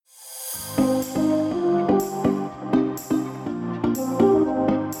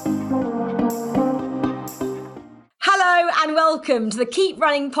welcome to the Keep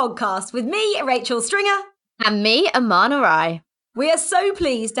Running podcast with me, Rachel Stringer. And me, Amana Rai. We are so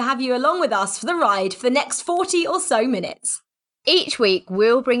pleased to have you along with us for the ride for the next 40 or so minutes. Each week,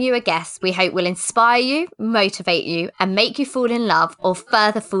 we'll bring you a guest we hope will inspire you, motivate you, and make you fall in love or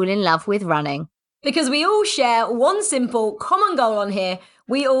further fall in love with running. Because we all share one simple, common goal on here.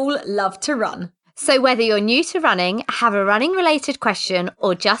 We all love to run. So whether you're new to running, have a running-related question,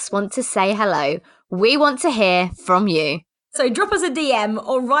 or just want to say hello, we want to hear from you. So drop us a DM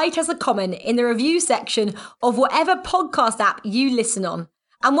or write us a comment in the review section of whatever podcast app you listen on.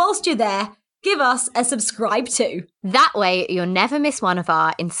 And whilst you're there, give us a subscribe too. That way you'll never miss one of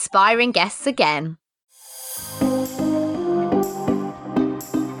our inspiring guests again.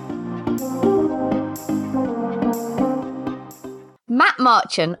 Matt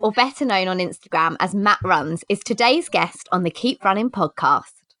Marchant, or better known on Instagram as Matt Runs, is today's guest on the Keep Running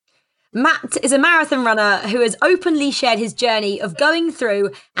podcast. Matt is a marathon runner who has openly shared his journey of going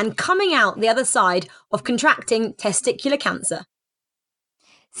through and coming out the other side of contracting testicular cancer.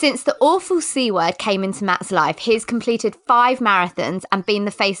 Since the awful C word came into Matt's life, he's completed 5 marathons and been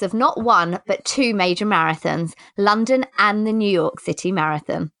the face of not one, but 2 major marathons, London and the New York City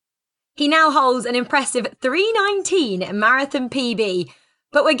Marathon. He now holds an impressive 3:19 marathon PB,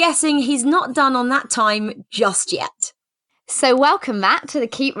 but we're guessing he's not done on that time just yet. So welcome, Matt, to the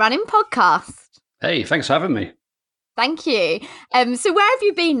Keep Running podcast. Hey, thanks for having me. Thank you. So where have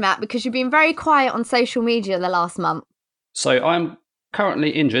you been, Matt? Because you've been very quiet on social media the last month. So I'm currently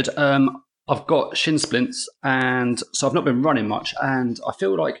injured. I've got shin splints, and so I've not been running much, and I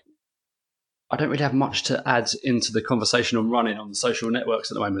feel like I don't really have much to add into the conversation on running on the social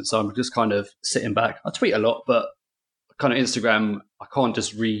networks at the moment. So I'm just kind of sitting back. I tweet a lot, but kind of Instagram, I can't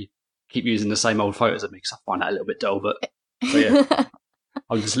just keep using the same old photos of me because I find that a little bit dull. But so, yeah,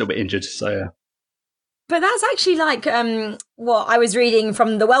 I'm just a little bit injured. So yeah. But that's actually like what I was reading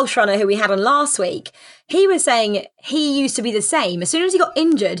from the Welsh runner who we had on last week. He was saying he used to be the same. As soon as he got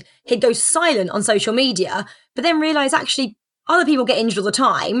injured, he'd go silent on social media, but then realise actually other people get injured all the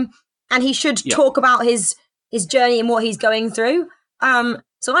time. And he should talk about his journey and what he's going through.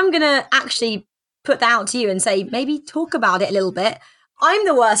 So I'm going to actually put that out to you and say, maybe talk about it a little bit. I'm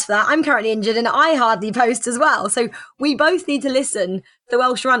the worst for that. I'm currently injured and I hardly post as well. So we both need to listen to the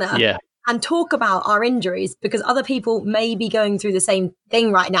Welsh runner and talk about our injuries because other people may be going through the same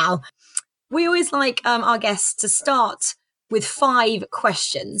thing right now. We always like our guests to start with 5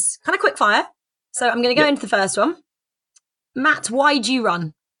 questions, kind of quick fire. So I'm going to go into the first one. Matt, why do you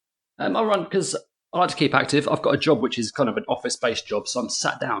run? I run because I like to keep active. I've got a job which is kind of an office-based job, so I'm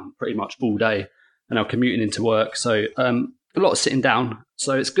sat down pretty much all day and I'm commuting into work. So a lot of sitting down.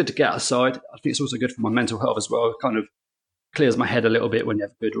 So it's good to get outside. I think it's also good for my mental health as well. It kind of clears my head a little bit when you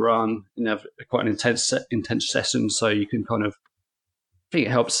have a good run. You have quite an intense session, so you can kind of I think it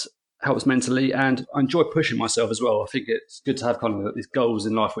helps mentally, and I enjoy pushing myself as well. I think it's good to have kind of these goals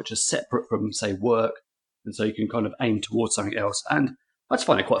in life which are separate from, say, work, and so you can kind of aim towards something else. And I just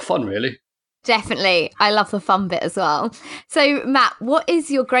find it quite fun, really. Definitely. I love the fun bit as well. So, Matt, what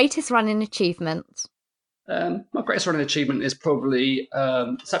is your greatest running achievement? My greatest running achievement is probably,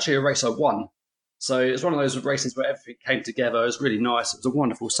 it's actually a race I won. So it's one of those races where everything came together. It was really nice. It was a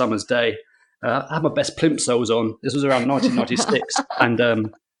wonderful summer's day. I had my best plimsolls on. This was around 1996.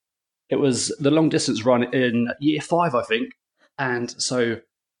 And it was the long distance run in year 5, I think. And so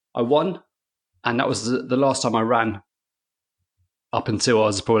I won. And that was the last time I ran up until I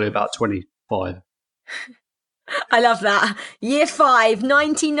was probably about 25. I love that. Year 5,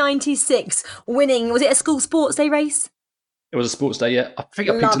 1996, winning. Was it a school sports day race? It was a sports day, yeah. I think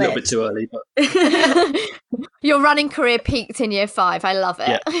I peaked a little bit too early. But Your running career peaked in year 5. I love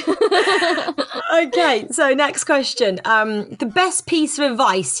it. Yeah. Okay, so next question. The best piece of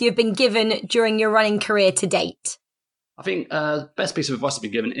advice you've been given during your running career to date? I think the best piece of advice I've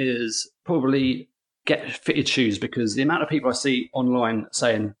been given is probably get fitted shoes, because the amount of people I see online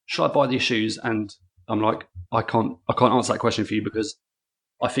saying, should I buy these shoes? And I'm like, I can't answer that question for you, because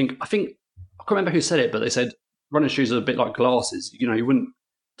I can't remember who said it, but they said running shoes are a bit like glasses. You know, you wouldn't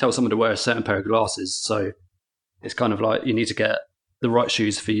tell someone to wear a certain pair of glasses. So it's kind of like you need to get the right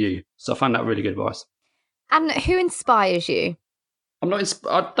shoes for you. So I found that really good advice. And who inspires you? I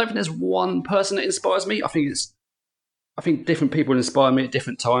don't think there's one person that inspires me. I think different people inspire me at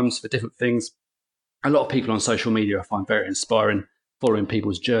different times for different things. A lot of people on social media I find very inspiring, following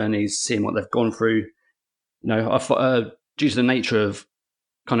people's journeys, seeing what they've gone through. You know, due to the nature of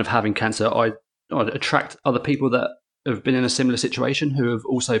kind of having cancer, I attract other people that have been in a similar situation who have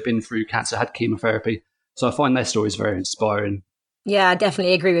also been through cancer, had chemotherapy. So I find their stories very inspiring. Yeah, I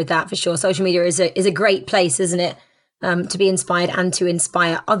definitely agree with that for sure. Social media is a great place, isn't it? to be inspired and to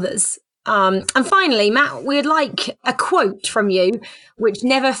inspire others. And finally, Matt, we'd like a quote from you which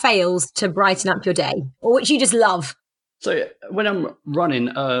never fails to brighten up your day, or which you just love. So when I'm running,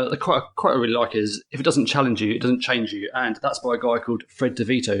 the quote I really like is, if it doesn't challenge you, it doesn't change you. And that's by a guy called Fred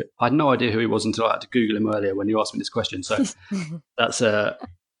DeVito. I had no idea who he was until I had to Google him earlier when you asked me this question. So that's that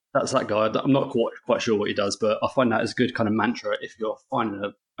guy. I'm not quite sure what he does, but I find that as a good kind of mantra if you're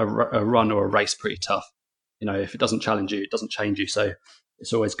finding a run or a race pretty tough. If it doesn't challenge you, it doesn't change you. So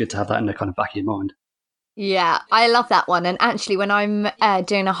it's always good to have that in the kind of back of your mind. Yeah, I love that one. And actually, when I'm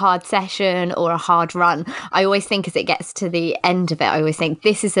doing a hard session or a hard run, I always think as it gets to the end of it, I always think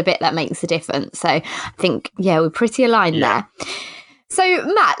this is the bit that makes a difference. So I think, we're pretty aligned there. So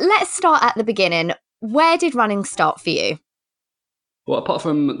Matt, let's start at the beginning. Where did running start for you? Well, apart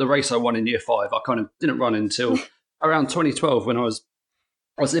from the race I won in year 5, I kind of didn't run until around 2012 when I was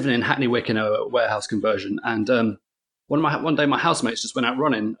living in Hackney Wick in a warehouse conversion. And one day my housemates just went out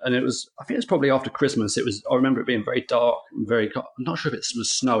running, and I think it was probably after Christmas. I remember it being very dark and I'm not sure if it was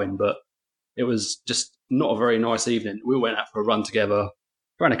snowing, but it was just not a very nice evening. We went out for a run together,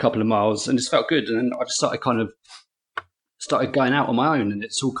 ran a couple of miles, and just felt good. And then I just started going out on my own, and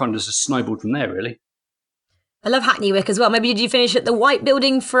it's all kind of just snowballed from there, really. I love Hackney Wick as well. Maybe did you finish at the White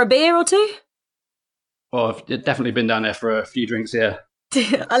Building for a beer or two? Oh, I've definitely been down there for a few drinks, yeah.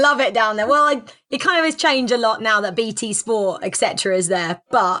 I love it down there. Well, it kind of has changed a lot now that BT Sport, etc. is there.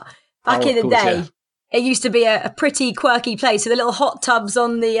 But back in the day, it used to be a pretty quirky place with the little hot tubs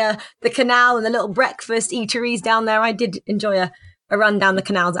on the canal and the little breakfast eateries down there. I did enjoy a run down the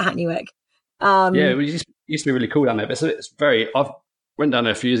canals at Hackney Wick. It used to be really cool down there. But it's I've went down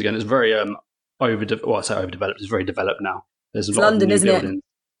there a few years ago, and it's very overdeveloped. It's very developed now. There's a lot London, of new isn't buildings.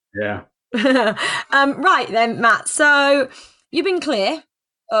 it? Yeah. Right then, Matt. So you've been clear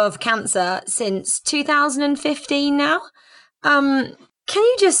of cancer since 2015 now. Can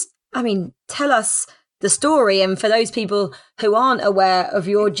you just, tell us the story, and for those people who aren't aware of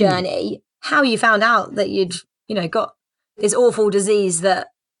your journey, how you found out that you'd, got this awful disease that,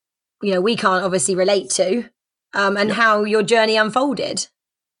 we can't obviously relate to, and how your journey unfolded?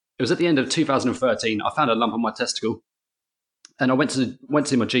 It was at the end of 2013. I found a lump on my testicle, and I went to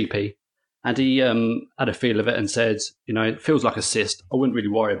see my GP. And he had a feel of it and said, it feels like a cyst. I wouldn't really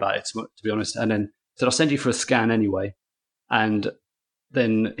worry about it, to be honest. And then said, I'll send you for a scan anyway. And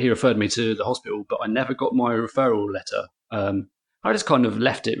then he referred me to the hospital, but I never got my referral letter. I just kind of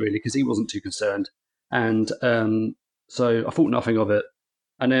left it, really, because he wasn't too concerned. And so I thought nothing of it.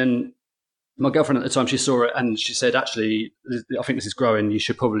 And then my girlfriend at the time, she saw it and she said, actually, I think this is growing. You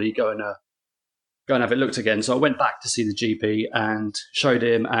should probably go and have it looked again. So I went back to see the GP and showed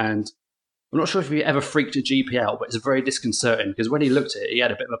him, and I'm not sure if he ever freaked a GP out, but it's very disconcerting because when he looked at it, he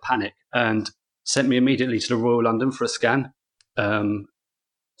had a bit of a panic and sent me immediately to the Royal London for a scan. So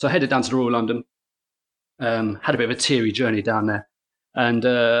I headed down to the Royal London, had a bit of a teary journey down there. And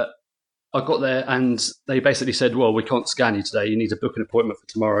I got there and they basically said, well, we can't scan you today. You need to book an appointment for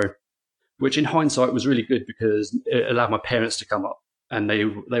tomorrow, which in hindsight was really good because it allowed my parents to come up and they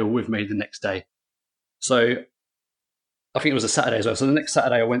were with me the next day. So I think it was a Saturday as well. So the next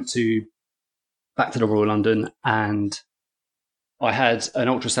Saturday I went back to the Royal London and I had an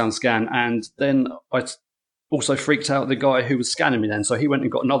ultrasound scan, and then I also freaked out the guy who was scanning me then. So he went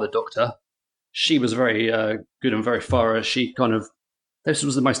and got another doctor. She was very good and very thorough. This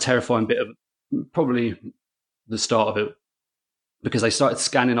was the most terrifying bit of probably the start of it, because they started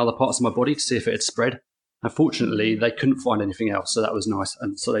scanning other parts of my body to see if it had spread. Unfortunately, they couldn't find anything else, so that was nice.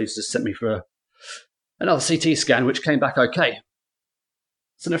 And so they just sent me for another CT scan, which came back okay.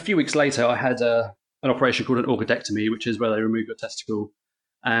 So then a few weeks later, I had an operation called an orchidectomy, which is where they remove your testicle.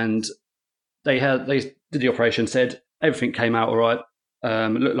 And they did the operation, said everything came out all right.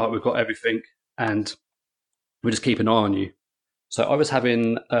 It looked like we've got everything, and we'll just keep an eye on you. So I was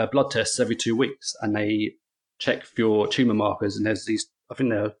having blood tests every 2 weeks, and they check for your tumour markers. And there's these, I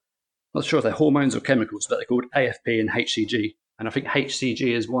think they're, not sure if they're hormones or chemicals, but they're called AFP and HCG. And I think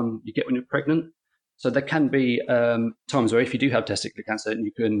HCG is one you get when you're pregnant. So there can be times where if you do have testicular cancer,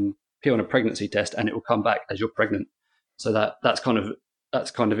 you can pee on a pregnancy test and it will come back as you're pregnant. So that's kind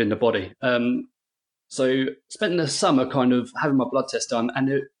of in the body. So spent the summer kind of having my blood test done,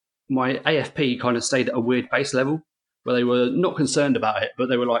 and my AFP kind of stayed at a weird base level where they were not concerned about it, but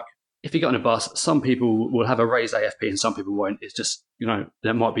they were like, if you get on a bus, some people will have a raised AFP and some people won't. It's just,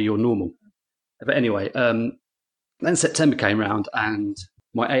 that might be your normal. But anyway, then September came around and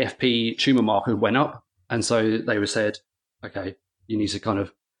my AFP tumour marker went up. And so they said, okay, you need to kind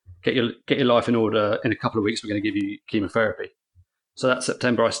of get your life in order. In a couple of weeks, we're going to give you chemotherapy. So that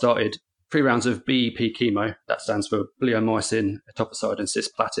September, I started 3 rounds of BEP chemo. That stands for bleomycin, etoposide, and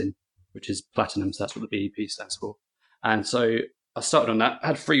cisplatin, which is platinum. So that's what the BEP stands for. And so I started on that,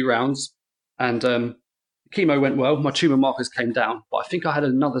 had 3 rounds, and chemo went well. My tumour markers came down, but I think I had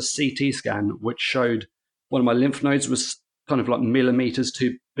another CT scan which showed one of my lymph nodes was kind of like millimeters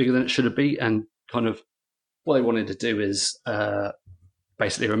too bigger than it should have been, and kind of what they wanted to do is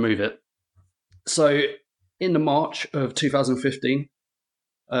basically remove it. So in the March of 2015,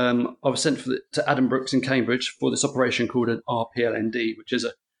 I was sent to Adam Brooks in Cambridge for this operation called an RPLND, which is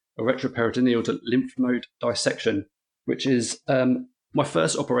a retroperitoneal lymph node dissection, which is my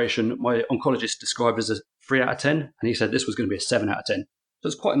first operation. My oncologist described as a 3 out of 10, and he said this was going to be a 7 out of 10. So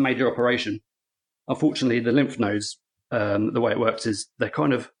it's quite a major operation. Unfortunately, the lymph nodes, the way it works is they're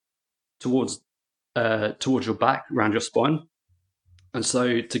kind of towards your back, around your spine. And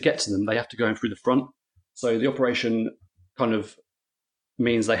so to get to them, they have to go in through the front. So the operation kind of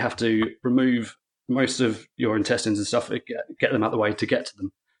means they have to remove most of your intestines and stuff, get them out of the way to get to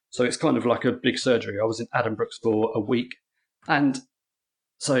them. So it's kind of like a big surgery. I was in Adam Brooks for a week. And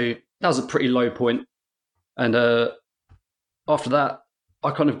so that was a pretty low point. And after that,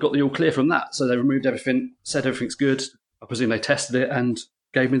 I kind of got the all clear from that. So they removed everything, said everything's good. I presume they tested it and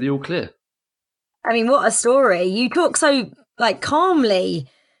gave me the all clear. I mean, what a story. You talk so calmly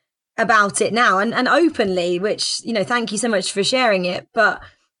about it now and openly, which, thank you so much for sharing it. But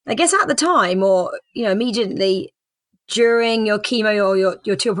I guess at the time, or, immediately during your chemo or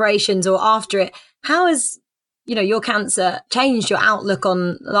your 2 operations or after it, how has, your cancer changed your outlook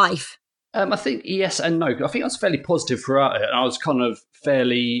on life? I think yes and no. I think I was fairly positive throughout it. And I was kind of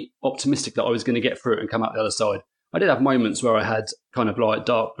fairly optimistic that I was going to get through it and come out the other side. I did have moments where I had kind of like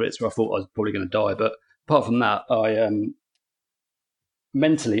dark bits where I thought I was probably going to die. But apart from that, I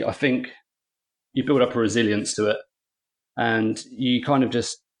mentally, I think you build up a resilience to it. And you kind of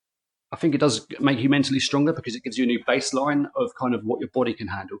just, I think it does make you mentally stronger because it gives you a new baseline of kind of what your body can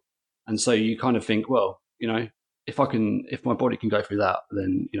handle. And so you kind of think, well, if my body can go through that,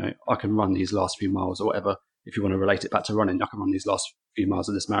 then, I can run these last few miles or whatever. If you want to relate it back to running, I can run these last few miles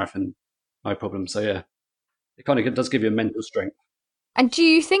of this marathon, no problem. So yeah, it kind of does give you a mental strength. And do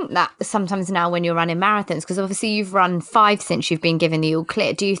you think that sometimes now when you're running marathons, because obviously you've run 5 since you've been given the all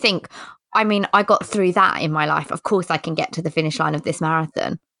clear, do you think, I mean, I got through that in my life, of course I can get to the finish line of this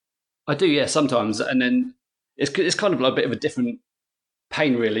marathon? I do, yeah, sometimes. And then it's kind of like a bit of a different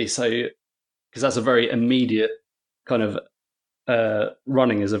pain, really. So, because that's a very immediate kind of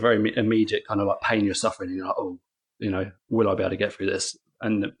running is a very immediate kind of like pain you're suffering. And you're like, oh, will I be able to get through this?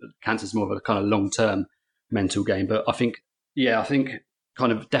 And cancer's more of a kind of long-term mental game. But I think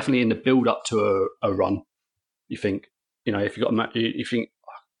kind of definitely in the build-up to a run, you think, if you think,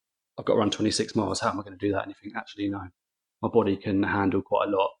 I've got to run 26 miles, how am I going to do that? And you think, actually, no, my body can handle quite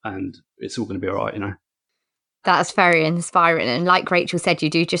a lot and it's all going to be all right, That's very inspiring. And like Rachel said, you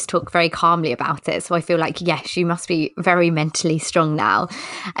do just talk very calmly about it. So I feel like, yes, you must be very mentally strong now.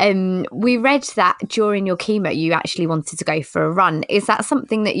 We read that during your chemo, you actually wanted to go for a run. Is that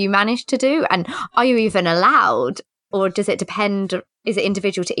something that you managed to do? And are you even allowed? Or does it depend? Is it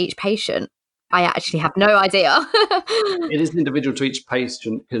individual to each patient? I actually have no idea. It is individual to each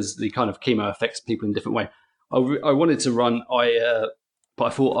patient because the kind of chemo affects people in a different way. I wanted to run, but I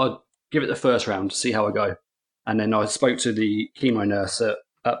thought I'd give it the first round, see how I go. And then I spoke to the chemo nurse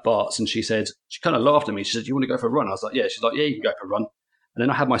at Bart's and she kind of laughed at me. She said, do you want to go for a run? I was like, yeah. She's like, yeah, you can go for a run. And then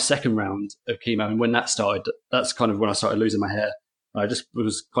I had my second round of chemo. And when that started, that's kind of when I started losing my hair. I just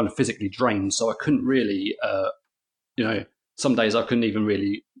was kind of physically drained. So I couldn't really, some days I couldn't even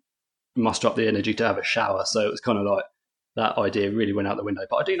really muster up the energy to have a shower. So it was kind of like that idea really went out the window.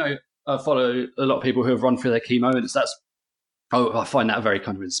 But I do know, I follow a lot of people who have run through their chemo. And I find that very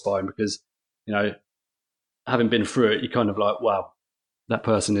kind of inspiring because, having been through it, you're kind of like, wow, that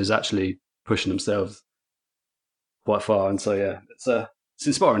person is actually pushing themselves quite far. And so, yeah, it's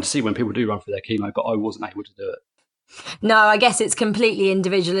inspiring to see when people do run through their chemo, but I wasn't able to do it. No, I guess it's completely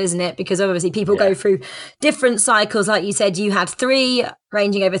individual, isn't it? Because obviously people go through different cycles. Like you said, you had 3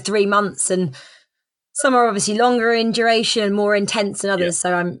 ranging over 3 months and some are obviously longer in duration and more intense than others.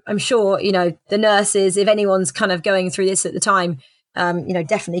 So I'm sure, the nurses, if anyone's kind of going through this at the time,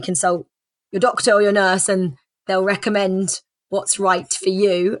 definitely consult your doctor or your nurse and they'll recommend what's right for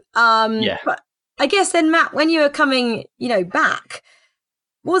you. But I guess then, Matt, when you were coming, back,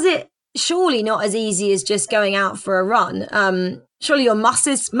 was it surely not as easy as just going out for a run? Surely your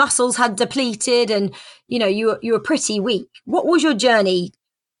muscles had depleted and, you were pretty weak. What was your journey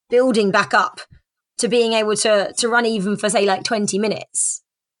building back up to being able to run even for, say, like 20 minutes?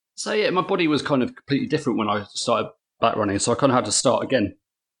 So, yeah, my body was kind of completely different when I started back running. So I kind of had to start again.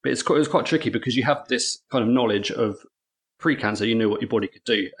 But it was quite tricky because you have this kind of knowledge of pre-cancer, you knew what your body could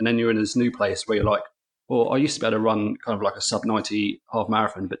do. And then you're in this new place where you're like, well, I used to be able to run kind of like a sub 90 half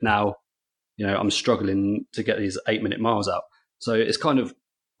marathon, but now, I'm struggling to get these 8-minute miles out. So it's kind of,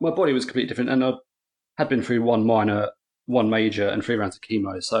 my body was completely different. And I had been through one minor, one major, and 3 rounds of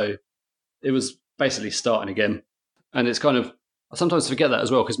chemo. So it was basically starting again. And it's kind of, I sometimes forget that as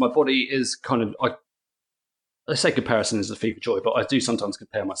well, because my body is kind of, I say comparison is a thief of joy, but I do sometimes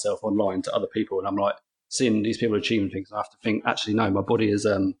compare myself online to other people. And I'm like, seeing these people achieving things, I have to think, actually, no, my body is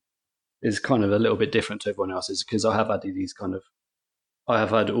kind of a little bit different to everyone else's, because I have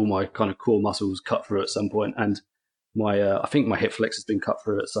had all my kind of core muscles cut through at some point, and I think my hip flex has been cut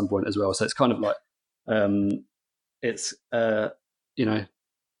through at some point as well. So it's kind of like,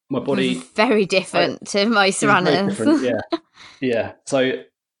 my body very different to most runners. Yeah. So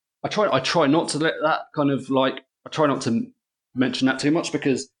I try not to let that kind of like, I try not to mention that too much,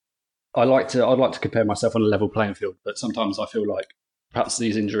 because I'd like to compare myself on a level playing field. But sometimes I feel like perhaps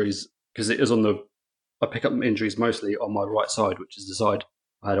these injuries, because I pick up injuries mostly on my right side, which is the side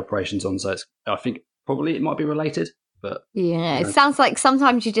I had operations on. So I think probably it might be related. But yeah, it sounds like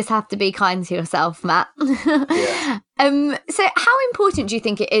sometimes you just have to be kind to yourself, Matt. Yeah. So how important do you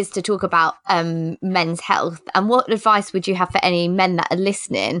think it is to talk about men's health, and what advice would you have for any men that are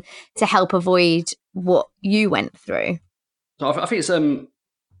listening to help avoid what you went through? So I think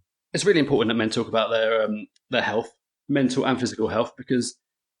it's really important that men talk about their health, mental and physical health, because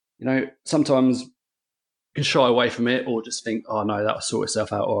sometimes you can shy away from it, or just think, oh no, that'll sort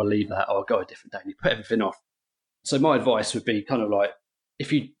itself out, or I'll leave that, or I'll go a different day, and you put everything off. So my advice would be kind of like,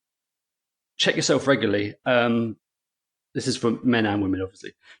 if you check yourself regularly, this is for men and women,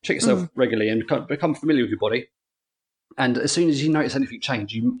 obviously, check yourself regularly and become familiar with your body. And as soon as you notice anything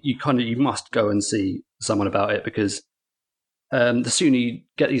change, you must go and see someone about it, because the sooner you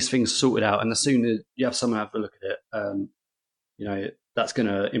get these things sorted out, and the sooner you have someone have a look at it, that's going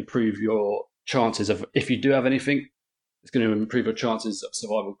to improve your chances of, if you do have anything, it's going to improve your chances of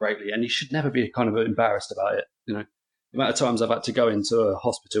survival greatly. And you should never be kind of embarrassed about it. The amount of times I've had to go into a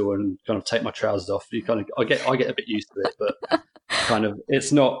hospital and kind of take my trousers off, I get a bit used to it, but kind of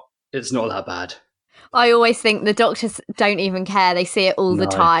it's not that bad. I always think the doctors don't even care. They see it all the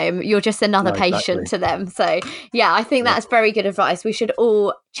time. You're just another patient to them. So yeah, I think that's very good advice. We should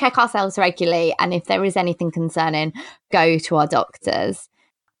all check ourselves regularly, and if there is anything concerning, go to our doctors.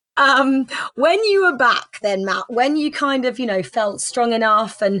 When you were back then, Matt, when you kind of, felt strong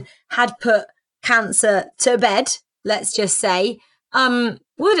enough and had put cancer to bed, let's just say, what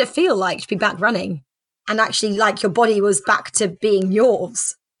did it feel like to be back running and actually like your body was back to being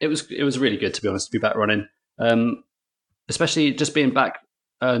yours? It was really good, to be honest, to be back running, especially just being back,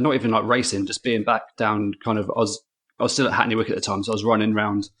 not even like racing, just being back down kind of, I was still at Hackney Wick at the time, so I was running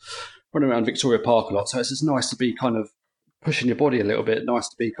around Victoria Park a lot. So it's just nice to be kind of pushing your body a little bit, nice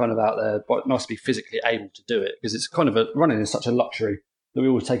to be kind of out there, but nice to be physically able to do it, because it's kind of running is such a luxury that we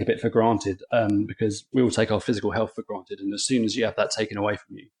all take a bit for granted, because we all take our physical health for granted. And as soon as you have that taken away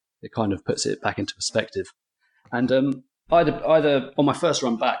from you, it kind of puts it back into perspective. And I had on my first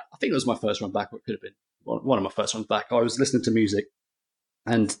run back, I think it was my first run back, or it could have been one of my first runs back, I was listening to music,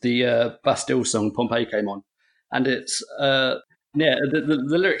 and the Bastille song Pompeii came on, and it's the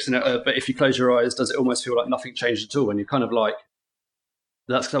lyrics in it, but if you close your eyes, does it almost feel like nothing changed at all? And you're kind of like,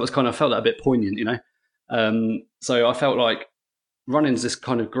 that was kind of felt that a bit poignant, So I felt like running is this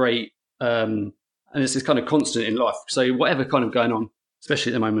kind of great, and it's this kind of constant in life. So whatever kind of going on,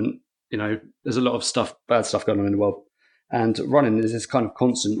 especially at the moment, there's a lot of bad stuff going on in the world. And running is this kind of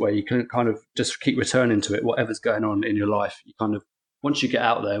constant where you can kind of just keep returning to it, whatever's going on in your life. You kind of, once you get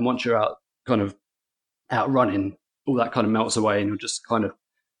out there and once you're out running, all that kind of melts away, and you're just kind of,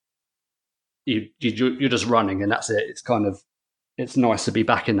 you're just running, and that's it. It's kind of, it's nice to be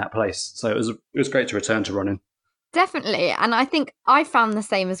back in that place. So it was great to return to running. Definitely. And I think I found the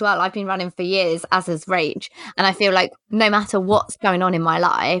same as well. I've been running for years, as has Rach. And I feel like no matter what's going on in my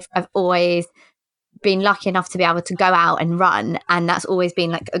life, I've always been lucky enough to be able to go out and run, and that's always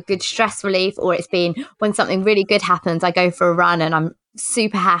been like a good stress relief, or it's been when something really good happens, I go for a run and I'm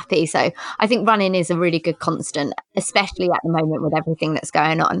super happy. So I think running is a really good constant, especially at the moment with everything that's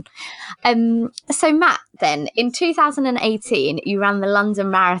going on. So Matt, then in 2018 you ran the London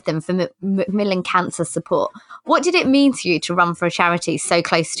Marathon for Macmillan Cancer Support. What did it mean to you to run for a charity so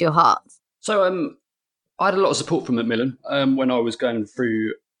close to your heart? So I had a lot of support from Macmillan when I was going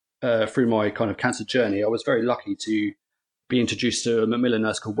through my kind of cancer journey. I was very lucky to be introduced to a Macmillan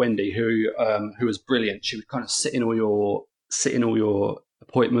nurse called Wendy, who was brilliant. She would kind of sit in all your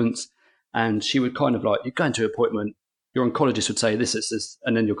appointments, and she would kind of like, you'd go into an appointment your oncologist would say this,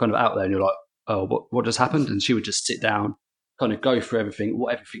 and then you're kind of out there and you're like, oh, what just happened? And she would just sit down, kind of go through everything,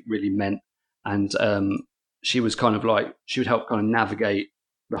 what everything really meant. And she was kind of like, she would help kind of navigate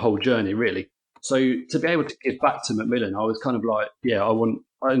the whole journey, really. So to be able to give back to Macmillan, I was kind of like, yeah,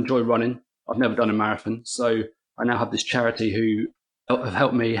 I enjoy running. I've never done a marathon. So I now have this charity who have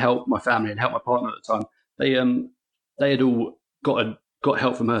helped me help my family and help my partner at the time. They had all got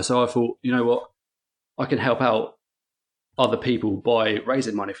help from her. So I thought, you know what, I can help out other people by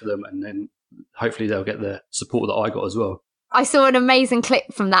raising money for them, and then hopefully they'll get the support that I got as well. I saw an amazing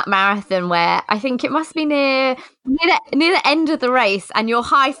clip from that marathon where I think it must be near the end of the race, and you're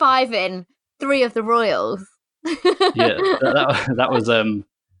high-fiving 3 of the royals. Yeah, that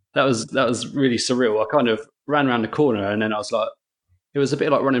was really surreal. I kind of ran around the corner, and then I was like, it was a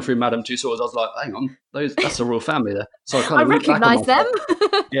bit like running through Madame Tussauds. I was like, hang on, that's a royal family there. So I kind of recognise them.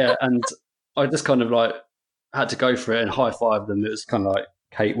 Yeah, and I just kind of like had to go for it and high-five them. It was kind of like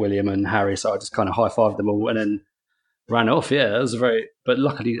Kate, William and Harry, so I just kind of high-fived them all and then ran off. Yeah, it was but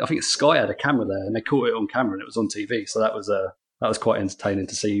luckily I think Sky had a camera there and they caught it on camera and it was on TV, so that was quite entertaining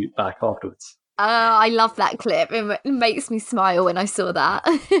to see back afterwards. I love that clip. It makes me smile when I saw that.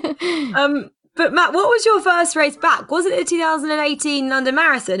 But Matt, what was your first race back? Was it the 2018 London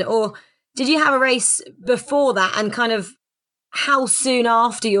Marathon, or did you have a race before that? And kind of how soon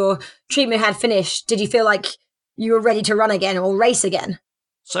after your treatment had finished did you feel like you were ready to run again or race again?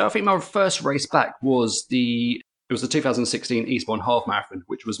 So I think my first race back was the 2016 Eastbourne Half Marathon,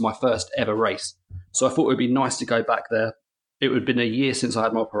 which was my first ever race. So I thought it would be nice to go back there. It would have been a year since I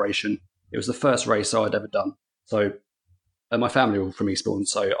had my operation. It was the first race I'd ever done. So my family were from Eastbourne,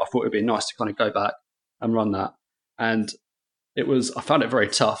 so I thought it would be nice to kind of go back and run that. And I found it very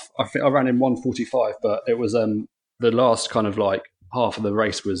tough. I think I ran in 1:45, but it was the last kind of like half of the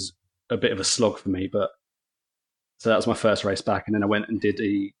race was a bit of a slog for me. But so that was my first race back, and then I went and did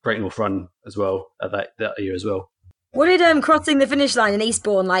the Great North Run as well that year as well. What did crossing the finish line in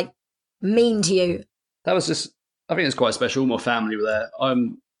Eastbourne like mean to you? That was just, I think it was quite special. My family were there.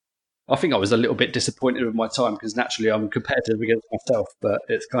 I think I was a little bit disappointed with my time because naturally I'm competitive against myself, but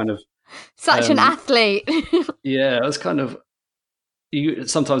it's kind of such an athlete. Yeah, it was kind of, you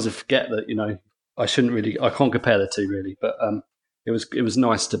sometimes forget that I can't compare the two really, but it was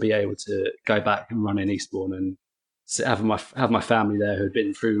nice to be able to go back and run in Eastbourne and have my family there who'd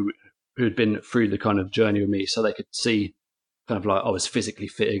been through the kind of journey with me, so they could see kind of like I was physically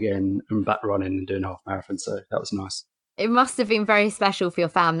fit again and back running and doing half marathon. So that was nice. It must have been very special for your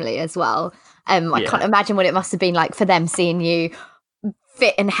family as well. I can't imagine what it must have been like for them seeing you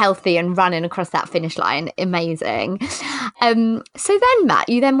fit and healthy and running across that finish line. Amazing. So then, Matt,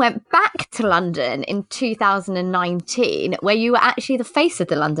 you then went back to London in 2019, where you were actually the face of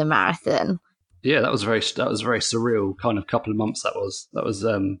the London Marathon. Yeah, that was a very surreal kind of couple of months. It was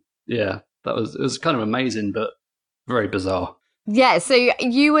kind of amazing, but very bizarre. Yeah, so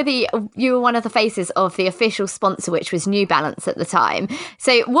you were one of the faces of the official sponsor, which was New Balance at the time.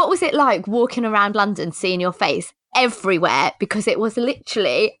 So what was it like walking around London, seeing your face everywhere? Because it was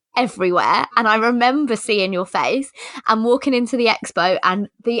literally everywhere. And I remember seeing your face and walking into the expo, and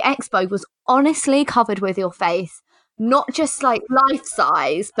the expo was honestly covered with your face. Not just like life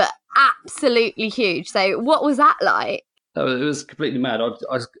size, but absolutely huge. So what was that like? It was completely mad.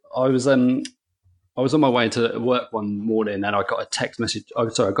 I was on my way to work one morning and I got a text message. I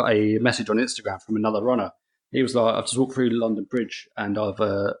got a message on Instagram from another runner. He was like, I've just walked through London Bridge and I've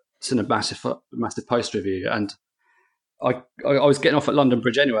seen a massive poster of you. And I was getting off at London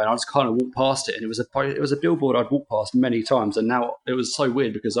Bridge anyway, and I just kind of walked past it. And it was a billboard I'd walked past many times. And now it was so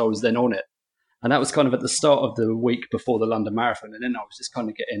weird because I was then on it. And that was kind of at the start of the week before the London Marathon. And then I was just kind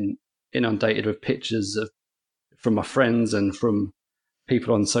of getting inundated with pictures from my friends and from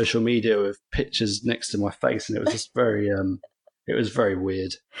people on social media with pictures next to my face, and it was just very it was very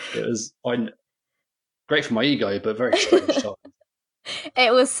weird. It was great for my ego, but very strange.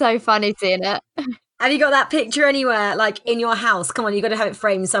 It was so funny seeing it. Have you got that picture anywhere, like in your house? Come on, you got to have it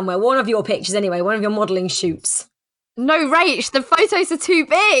framed somewhere. One of your pictures anyway, one of your modelling shoots. No, Rach, the photos are too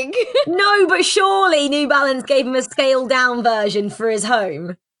big. No, but surely New Balance gave him a scaled down version for his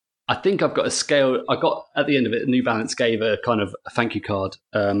home. I think I've got a scale. I got at the end of it, New Balance gave a kind of a thank you card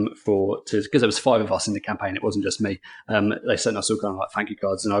because there was 5 of us in the campaign. It wasn't just me. They sent us all kind of like thank you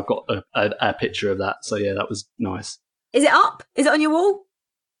cards, and I've got a picture of that. So yeah, that was nice. Is it up? Is it on your wall?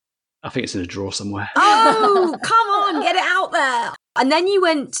 I think it's in a drawer somewhere. Oh, come on, get it out there. And then you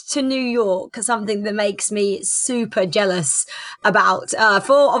went to New York, something that makes me super jealous about,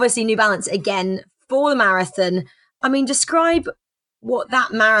 for obviously New Balance again, for the marathon. I mean, describe what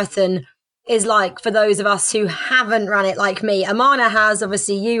that marathon is like for those of us who haven't run it like me. Amana has,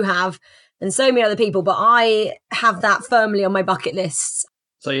 obviously you have, and so many other people, but I have that firmly on my bucket list.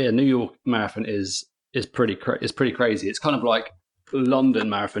 So yeah, New York Marathon is pretty crazy. It's kind of like London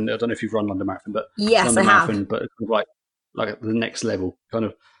Marathon. I don't know if you've run London Marathon, but yes, London I have. Marathon, but kind of like the next level. Kind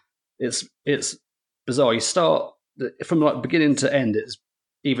of, it's bizarre. You start from like beginning to end. It's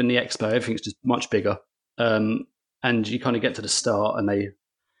even the expo. Everything's just much bigger. And you kind of get to the start, and they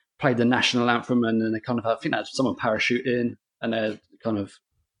play the national anthem, and then they kind of have, I think that's someone parachuting, and they're kind of,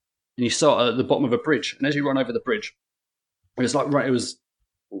 and you start at the bottom of a bridge, and as you run over the bridge, it was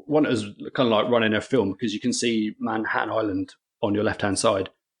kind of like running a film, because you can see Manhattan Island on your left hand side,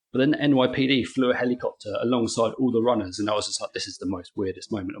 but then the NYPD flew a helicopter alongside all the runners, and I was just like, this is the most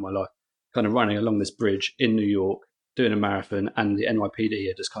weirdest moment of my life, kind of running along this bridge in New York doing a marathon, and the NYPD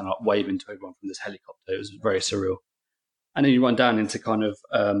are just kind of like waving to everyone from this helicopter. It was very surreal. And then you run down into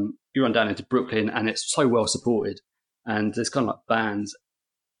Brooklyn, and it's so well supported. And there's kind of like bands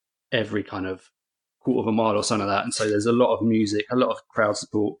every kind of quarter of a mile or something like that. And so there's a lot of music, a lot of crowd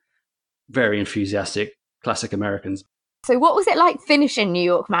support, very enthusiastic, classic Americans. So what was it like finishing New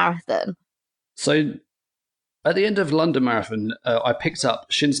York Marathon? So at the end of London Marathon, I picked up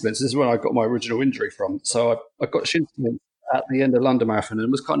shin splints. This is when I got my original injury from. So I got shin splints at the end of London Marathon, and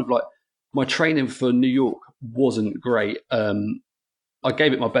it was kind of like, my training for New York wasn't great. I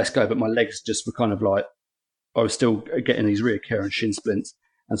gave it my best go, but my legs just were kind of like, I was still getting these reoccurring shin splints.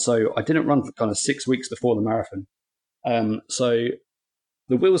 And so I didn't run for kind of 6 weeks before the marathon. So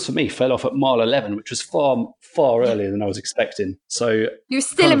the wheels for me fell off at mile 11, which was far, far earlier than I was expecting. So you were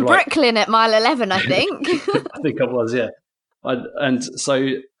still in Brooklyn at mile 11, I think. I think I was, yeah. And so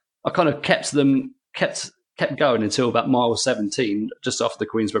I kind of kept going until about mile 17, just after the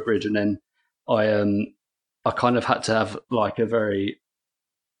Queensborough Bridge, and then I kind of had to have like I had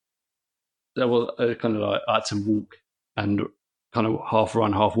to walk and kind of half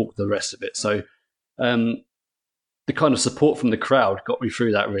run, half walk the rest of it. So the kind of support from the crowd got me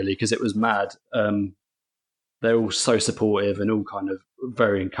through that, really, because it was mad. They're all so supportive and all kind of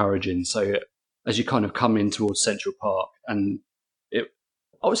very encouraging. So as you kind of come in towards Central Park, and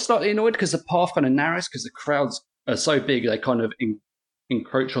I was slightly annoyed because the path kind of narrows because the crowds are so big, they kind of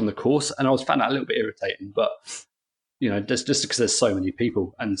encroach on the course, and I found that a little bit irritating. But just because there's so many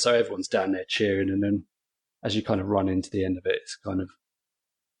people, and so everyone's down there cheering, and then as you kind of run into the end of it, it's kind of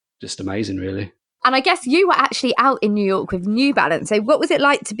just amazing, really. And I guess you were actually out in New York with New Balance. So what was it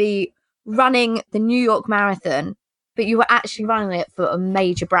like to be running the New York Marathon, but you were actually running it for a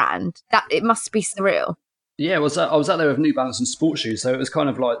major brand? That it must be surreal. Yeah, I was out there with New Balance and sports shoes, so it was kind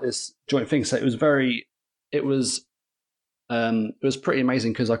of like this joint thing. So it was pretty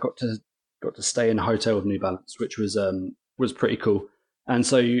amazing because I got to stay in a hotel with New Balance, which was pretty cool. And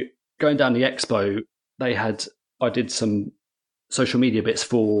so going down the expo, I did some social media bits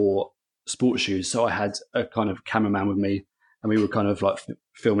for sports shoes. So I had a kind of cameraman with me, and we were kind of like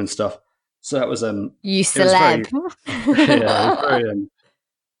filming stuff. So that was you celeb. It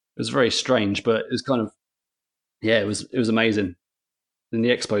was very strange, but it was kind of, yeah, it was amazing. And the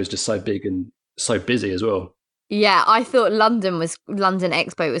expo is just so big and so busy as well. Yeah, I thought London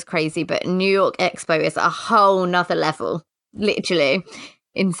Expo was crazy, but New York Expo is a whole nother level. Literally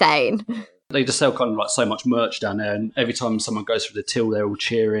insane. They just sell kind of like so much merch down there, and every time someone goes through the till, they're all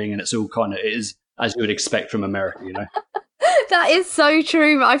cheering, and it's all kind of, it is as you would expect from America, That is so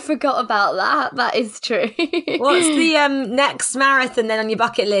true. I forgot about that. That is true. What's the next marathon then on your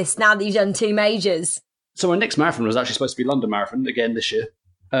bucket list now that you've done 2 majors? So my next marathon was actually supposed to be London Marathon again this year,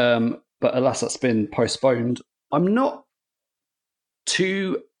 but alas, that's been postponed. I'm not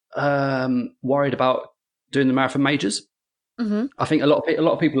too worried about doing the marathon majors. Mm-hmm. I think a lot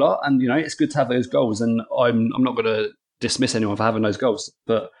of people are, and it's good to have those goals. And I'm not going to dismiss anyone for having those goals,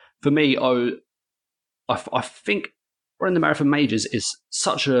 but for me, I think running the marathon majors is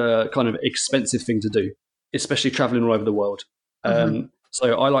such a kind of expensive thing to do, especially traveling all over the world. Mm-hmm.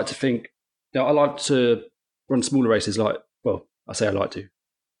 So I like to think, I like to run smaller races. I like to.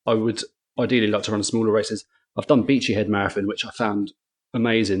 I would ideally like to run smaller races. I've done Beachy Head Marathon, which I found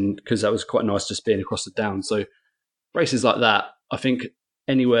amazing because that was quite nice just being across the Downs. So races like that, I think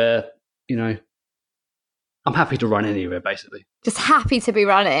anywhere, I'm happy to run anywhere, basically. Just happy to be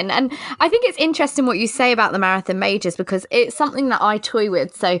running. And I think it's interesting what you say about the marathon majors, because it's something that I toy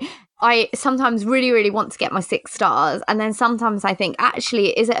with. So I sometimes really, really want to get my 6 stars. And then sometimes I think, actually,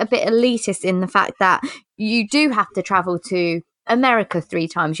 is it a bit elitist in the fact that you do have to travel to America 3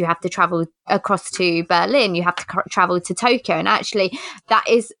 times, you have to travel across to Berlin, you have to travel to Tokyo, and actually that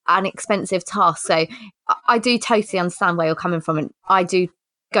is an expensive task. So I do totally understand where you're coming from, and I do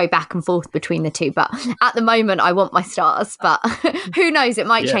go back and forth between the two. But at the moment, I want my stars. But who knows? It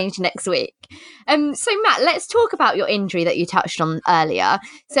might change next week. So, Matt, let's talk about your injury that you touched on earlier.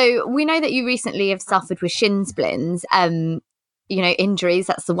 So we know that you recently have suffered with shin splints. Injuries,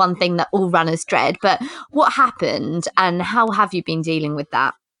 that's the one thing that all runners dread. But what happened and how have you been dealing with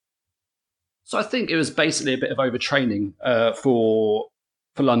that? So I think it was basically a bit of overtraining for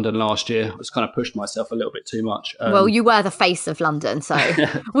London last year. I was kind of pushed myself a little bit too much. Well, you were the face of London, so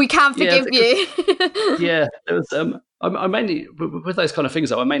we can forgive you. Yeah, it was. I mainly, with those kind of things,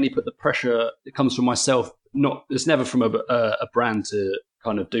 though, I mainly put the pressure that comes from myself. It's never from a brand to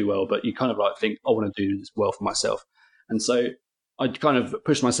kind of do well, but you kind of like think, I want to do this well for myself. And so I kind of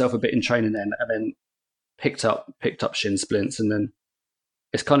pushed myself a bit in training then, and then picked up shin splints, and then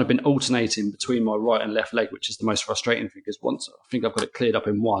it's kind of been alternating between my right and left leg, which is the most frustrating thing, because once I think I've got it cleared up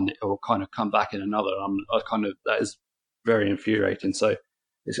in one, it will kind of come back in another. That is very infuriating. So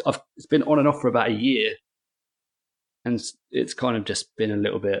it's been on and off for about a year, and it's kind of just been a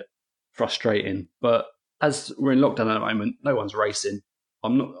little bit frustrating. But as we're in lockdown at the moment, no one's racing.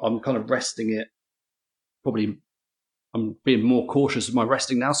 I'm kind of resting it. Probably I'm being more cautious of my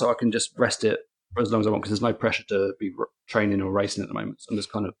resting now, so I can just rest it for as long as I want, because there's no pressure to be training or racing at the moment. So I'm just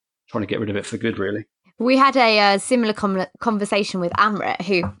kind of trying to get rid of it for good, really. We had a similar conversation with Amrit,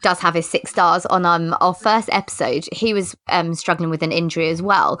 who does have his 6 stars on our first episode. He was struggling with an injury as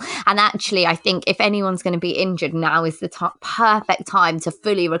well. And actually, I think if anyone's going to be injured, now is the perfect time to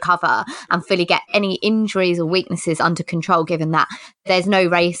fully recover and fully get any injuries or weaknesses under control, given that there's no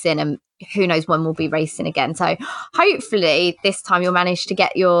racing and who knows when we'll be racing again. So hopefully this time you'll manage to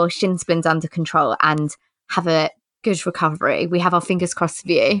get your shin splints under control and have a good recovery. We have our fingers crossed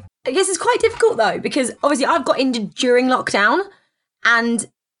for you. I guess it's quite difficult though, because obviously I've got injured during lockdown, and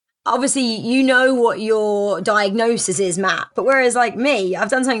obviously you know what your diagnosis is, Matt. But whereas like me,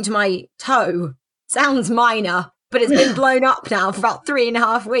 I've done something to my toe. Sounds minor, but it's been blown up now for about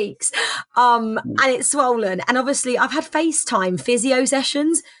 3.5 weeks. And it's swollen. And obviously I've had FaceTime physio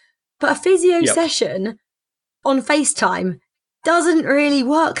sessions, but a physio session on FaceTime doesn't really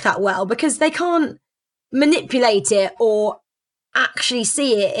work that well, because they can't manipulate it or actually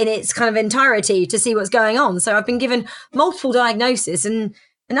see it in its kind of entirety to see what's going on. So I've been given multiple diagnoses and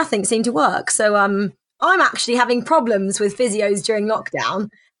nothing seemed to work. So I'm actually having problems with physios during lockdown,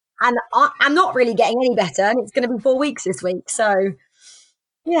 and I'm not really getting any better, and it's going to be 4 weeks this week. So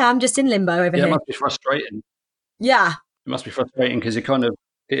yeah, I'm just in limbo over here. It must be frustrating. Yeah. It must be frustrating because it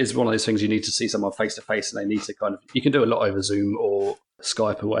is one of those things you need to see someone face to face, and they need to you can do a lot over Zoom or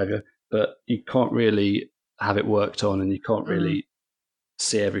Skype or whatever, but you can't really have it worked on, and you can't really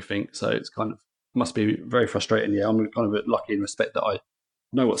see everything. So it's must be very frustrating. Yeah, I'm kind of lucky in respect that I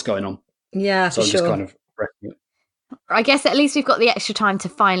know what's going on. Yeah, so for I'm sure. just kind of resting it. I guess at least we've got the extra time to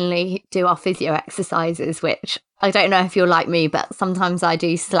finally do our physio exercises, which I don't know if you're like me, but sometimes I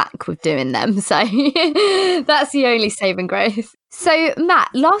do slack with doing them. So that's the only saving grace. So, Matt,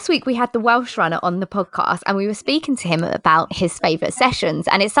 last week we had the Welsh runner on the podcast, and we were speaking to him about his favourite sessions.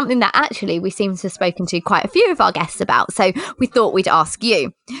 And it's something that actually we seem to have spoken to quite a few of our guests about. So we thought we'd ask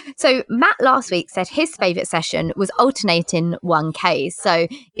you. So Matt last week said his favourite session was alternating 1Ks. So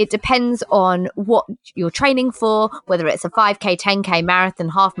it depends on what you're training for, whether it's a 5K, 10K, marathon,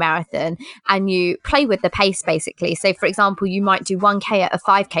 half marathon, and you play with the pace basically. So for example, you might do 1K at a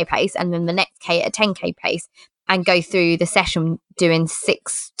 5K pace and then the next K at a 10K pace, and go through the session doing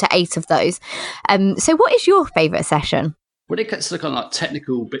 6 to 8 of those. So what is your favourite session? When it gets to kind of like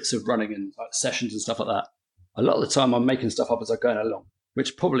technical bits of running and like sessions and stuff like that, a lot of the time I'm making stuff up as I'm going along,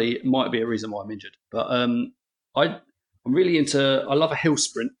 which probably might be a reason why I'm injured. But I'm really I love a hill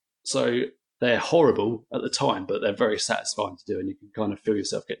sprint. So they're horrible at the time, but they're very satisfying to do, and you can kind of feel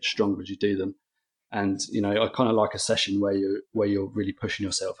yourself get stronger as you do them. And, I kind of like a session where you're really pushing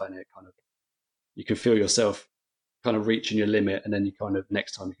yourself, and you can feel yourself kind of reaching your limit, and then you kind of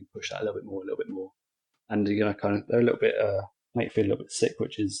next time you can push that a little bit more, and kind of they're a little bit make you feel a little bit sick,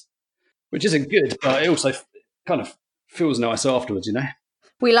 which isn't good, but it also kind of feels nice afterwards.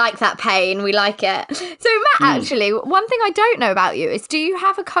 We like that pain. We like it. So Matt, actually, one thing I don't know about you is, do you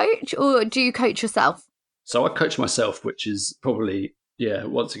have a coach or do you coach yourself? So I coach myself, which is probably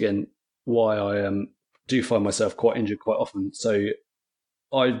once again why I do find myself quite injured quite often. So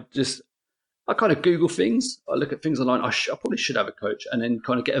I kind of Google things. I look at things online. I probably should have a coach, and then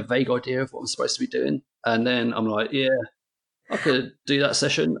kind of get a vague idea of what I'm supposed to be doing. And then I'm like, I could do that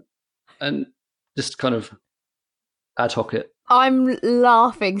session, and just kind of ad hoc it. I'm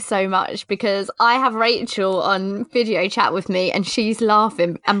laughing so much because I have Rachel on video chat with me and she's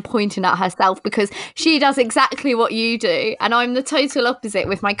laughing and pointing at herself because she does exactly what you do. And I'm the total opposite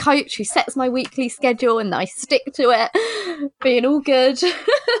with my coach who sets my weekly schedule and I stick to it, being all good.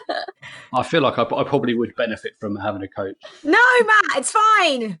 I feel like I probably would benefit from having a coach. No, Matt, it's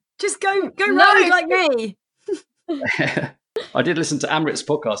fine. Just go rogue like me. I did listen to Amrit's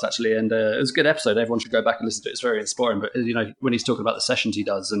podcast actually, and it was a good episode. Everyone should go back and listen to it. It's very inspiring. But when he's talking about the sessions he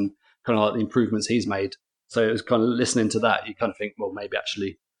does and kind of like the improvements he's made, so it was kind of listening to that. You kind of think, well, maybe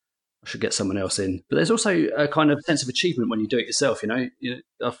actually I should get someone else in. But there's also a kind of sense of achievement when you do it yourself. I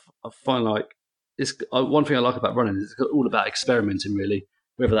find like it's one thing I like about running is it's all about experimenting, really.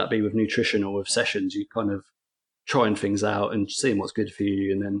 Whether that be with nutrition or with sessions, you kind of trying things out and seeing what's good for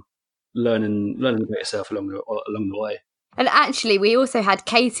you, and then learning about yourself along the way. And actually, we also had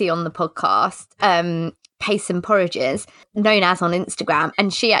Katie on the podcast, Pace and Porridges, known as on Instagram,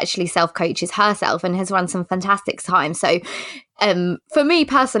 and she actually self-coaches herself and has run some fantastic times. So for me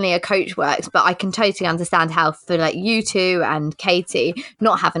personally, a coach works, but I can totally understand how for like you two and Katie,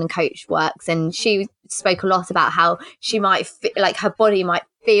 not having a coach works. And she spoke a lot about how she might like her body might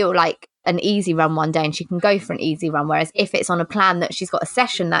feel like an easy run one day and she can go for an easy run. Whereas if it's on a plan that she's got a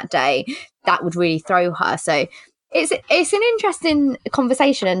session that day, that would really throw her. So it's an interesting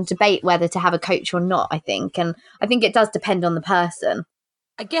conversation and debate whether to have a coach or not, I think. And I think it does depend on the person.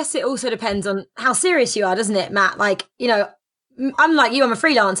 I guess it also depends on how serious you are, doesn't it, Matt? Like, I'm like you, I'm a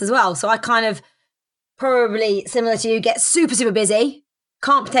freelance as well. So I kind of probably, similar to you, get super, super busy,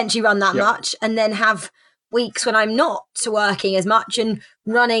 can't potentially run that much, and then have weeks when I'm not working as much, and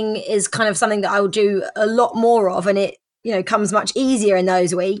running is kind of something that I will do a lot more of, and it comes much easier in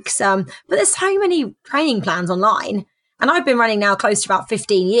those weeks. But there's so many training plans online, and I've been running now close to about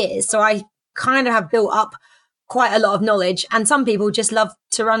 15 years. So I kind of have built up quite a lot of knowledge, and some people just love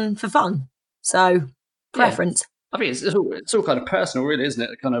to run for fun. So preference. I think it's all kind of personal, really, isn't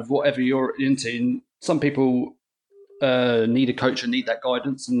it? Kind of whatever you're into. And some people need a coach and need that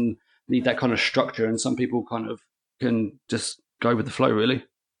guidance and need that kind of structure. And some people kind of can just go with the flow, really.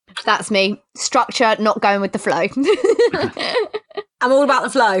 That's me. Structure, not going with the flow. I'm all about the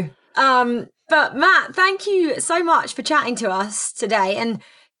flow. But Matt, thank you so much for chatting to us today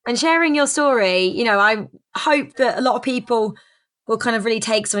and sharing your story. I hope that a lot of people will kind of really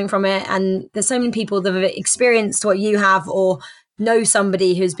take something from it. And there's so many people that have experienced what you have or know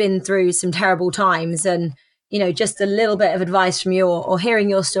somebody who's been through some terrible times. And, just a little bit of advice from you or hearing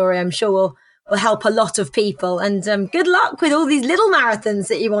your story, I'm sure will help a lot of people. And good luck with all these little marathons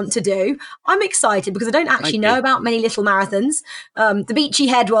that you want to do. I'm excited because I don't actually know about many little marathons. The Beachy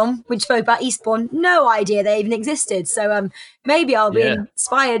Head one, which spoke about Eastbourne, no idea they even existed. So maybe I'll be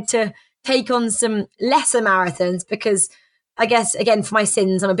inspired to take on some lesser marathons because I guess, again, for my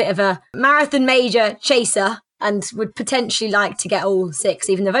sins, I'm a bit of a marathon major chaser and would potentially like to get all 6,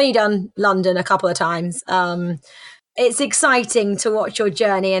 even though I've only done London a couple of times. It's exciting to watch your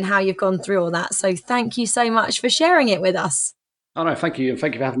journey and how you've gone through all that. So thank you so much for sharing it with us. Oh, no, thank you. And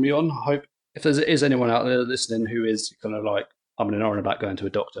thank you for having me on. I hope if there is anyone out there listening who is kind of like, I'm in an hour about going to a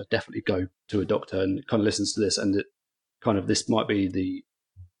doctor, definitely go to a doctor and kind of listens to this. And this might be the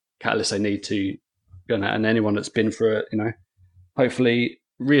catalyst they need to go. And anyone that's been through it, hopefully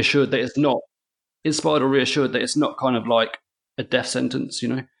reassured that it's not inspired or reassured that it's not kind of like a death sentence,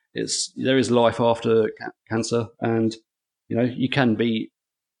 there is life after cancer, and you can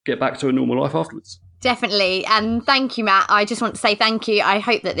get back to a normal life afterwards. Definitely. And thank you, Matt. I just want to say thank you. I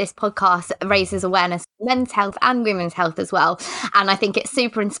hope that this podcast raises awareness of men's health and women's health as well. And I think it's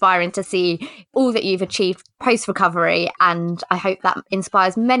super inspiring to see all that you've achieved post-recovery. And I hope that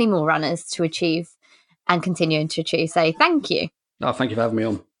inspires many more runners to achieve and continuing to achieve. So thank you. Oh, thank you for having me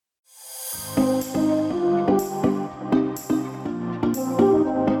on.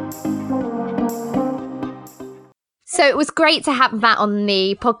 So it was great to have Matt on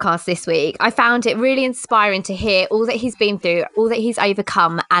the podcast this week. I found it really inspiring to hear all that he's been through, all that he's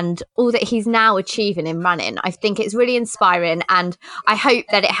overcome, and all that he's now achieving in running. I think it's really inspiring, and I hope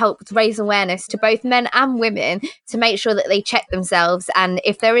that it helped raise awareness to both men and women to make sure that they check themselves, and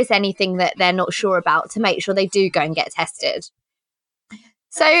if there is anything that they're not sure about, to make sure they do go and get tested.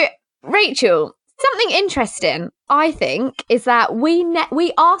 So, Rachel, something interesting, I think, is that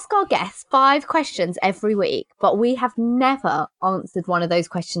we ask our guests 5 questions every week, but we have never answered one of those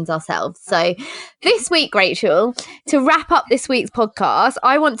questions ourselves. So this week, Rachel, to wrap up this week's podcast,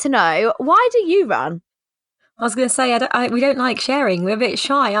 I want to know, why do you run? I was going to say, we don't like sharing. We're a bit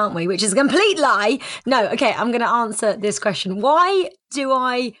shy, aren't we? Which is a complete lie. No, okay, I'm going to answer this question. Why do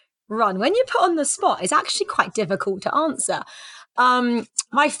I run? When you're put on the spot, it's actually quite difficult to answer.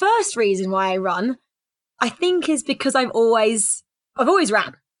 My first reason why I run, I think, is because I've always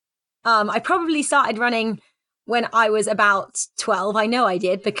ran. I probably started running when I was about 12. I know I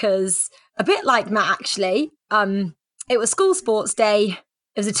did, because a bit like Matt, actually, it was school sports day.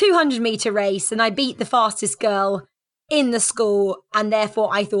 It was a 200-meter race, and I beat the fastest girl in the school, and therefore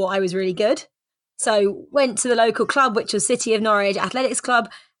I thought I was really good. So went to the local club, which was City of Norwich Athletics Club,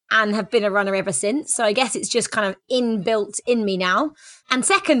 and have been a runner ever since. So I guess it's just kind of inbuilt in me now. And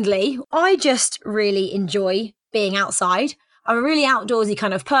secondly, I just really enjoy being outside. I'm a really outdoorsy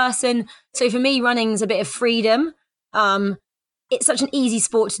kind of person. So for me, running's a bit of freedom. It's such an easy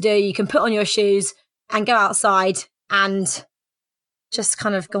sport to do. You can put on your shoes and go outside and just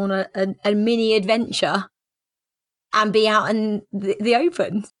kind of go on a mini adventure and be out in the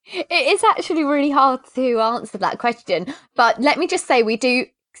open. It is actually really hard to answer that question. But let me just say, we do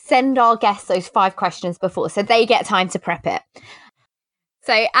send our guests those 5 questions before, so they get time to prep it.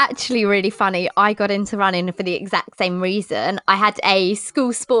 So actually really funny, I got into running for the exact same reason. I had a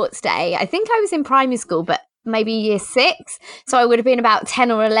school sports day. I think I was in primary school, but maybe year 6. So I would have been about 10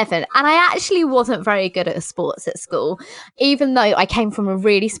 or 11. And I actually wasn't very good at sports at school, even though I came from a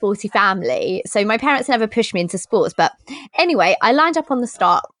really sporty family. So my parents never pushed me into sports. But anyway, I lined up on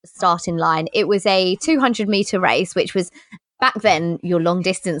the starting line. It was a 200-meter race, which was back then your long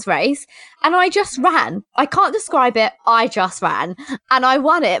distance race. And I just ran. I can't describe it. I just ran. And I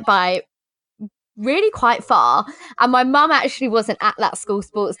won it by really quite far. And my mum actually wasn't at that school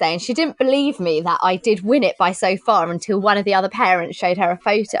sports day, and she didn't believe me that I did win it by so far until one of the other parents showed her a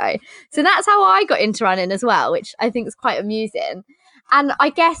photo. So that's how I got into running as well, which I think is quite amusing. And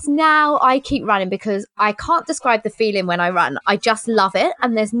I guess now I keep running because I can't describe the feeling when I run. I just love it,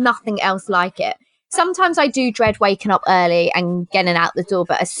 and there's nothing else like it. Sometimes I do dread waking up early and getting out the door,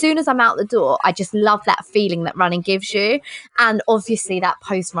 but as soon as I'm out the door, I just love that feeling that running gives you. And obviously that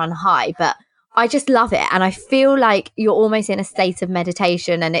post-run high, but I just love it. And I feel like you're almost in a state of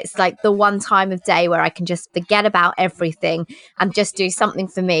meditation, and it's like the one time of day where I can just forget about everything and just do something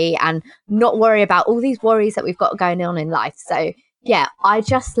for me and not worry about all these worries that we've got going on in life. So yeah, I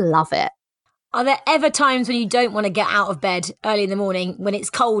just love it. Are there ever times when you don't want to get out of bed early in the morning when it's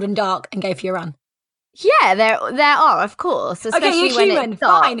cold and dark and go for your run? Yeah, there are, of course. Okay, you're human.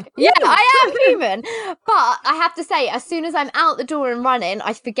 Fine. Yeah, I am human. But I have to say, as soon as I'm out the door and running,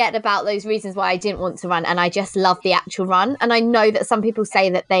 I forget about those reasons why I didn't want to run, and I just love the actual run. And I know that some people say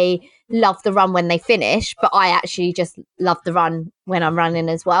that they love the run when they finish, but I actually just love the run when I'm running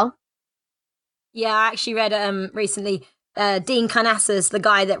as well. Yeah, I actually read recently Dean Karnazes, the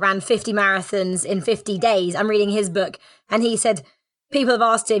guy that ran 50 marathons in 50 days. I'm reading his book, and he said, people have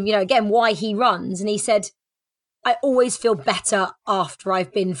asked him, again, why he runs. And he said, I always feel better after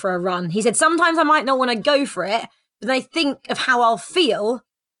I've been for a run. He said, sometimes I might not want to go for it, but I think of how I'll feel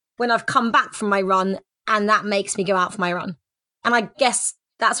when I've come back from my run, and that makes me go out for my run. And I guess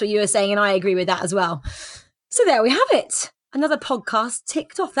that's what you were saying, and I agree with that as well. So there we have it. Another podcast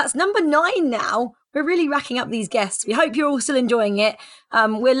ticked off. That's number 9 now. We're really racking up these guests. We hope you're all still enjoying it.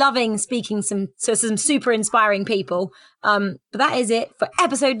 We're loving speaking to some super inspiring people. But that is it for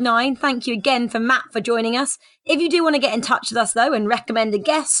episode 9. Thank you again for Matt for joining us. If you do want to get in touch with us, though, and recommend a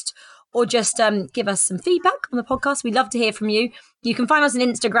guest or just give us some feedback on the podcast, we'd love to hear from you. You can find us on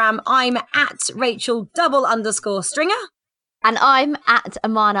Instagram. I'm at Rachel_Stringer. And I'm at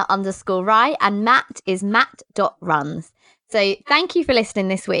Amana_Rai. And Matt is Matt.runs. So thank you for listening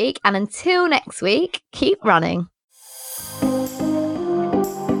this week. And until next week, keep running.